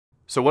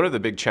So one of the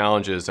big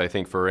challenges, I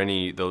think, for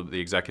the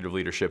executive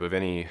leadership of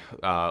any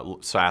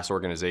SaaS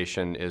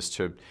organization is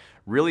to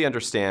really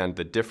understand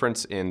the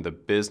difference in the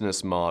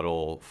business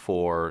model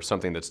for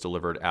something that's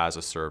delivered as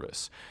a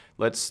service.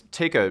 Let's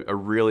take a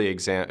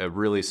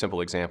really simple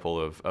example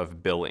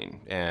of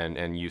billing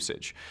and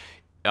usage.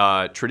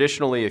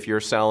 Traditionally, if you're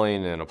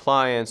selling an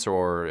appliance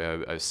or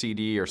a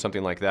CD or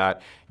something like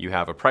that, you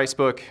have a price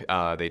book.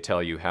 They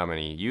tell you how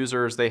many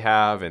users they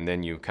have, and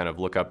then you kind of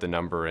look up the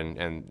number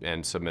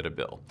and submit a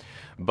bill.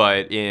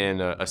 But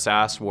in a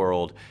SaaS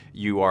world,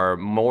 you are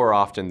more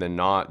often than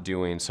not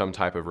doing some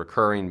type of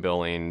recurring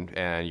billing,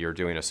 and you're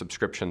doing a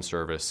subscription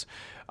service.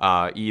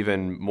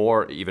 Even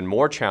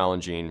more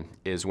challenging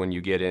is when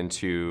you get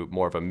into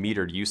more of a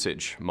metered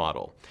usage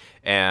model.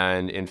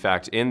 And in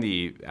fact, in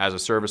the as a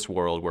service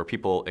world where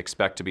people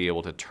expect to be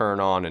able to turn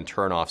on and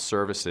turn off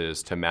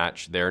services to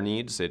match their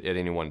needs at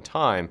any one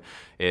time,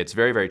 it's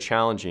very, very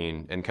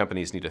challenging, and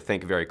companies need to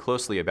think very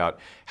closely about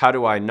how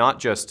do I not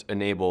just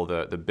enable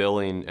the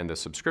billing and the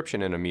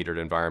subscription in a metered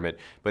environment,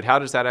 but how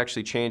does that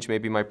actually change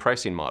maybe my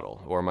pricing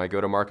model or my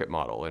go-to-market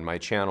model and my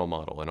channel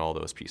model and all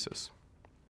those pieces.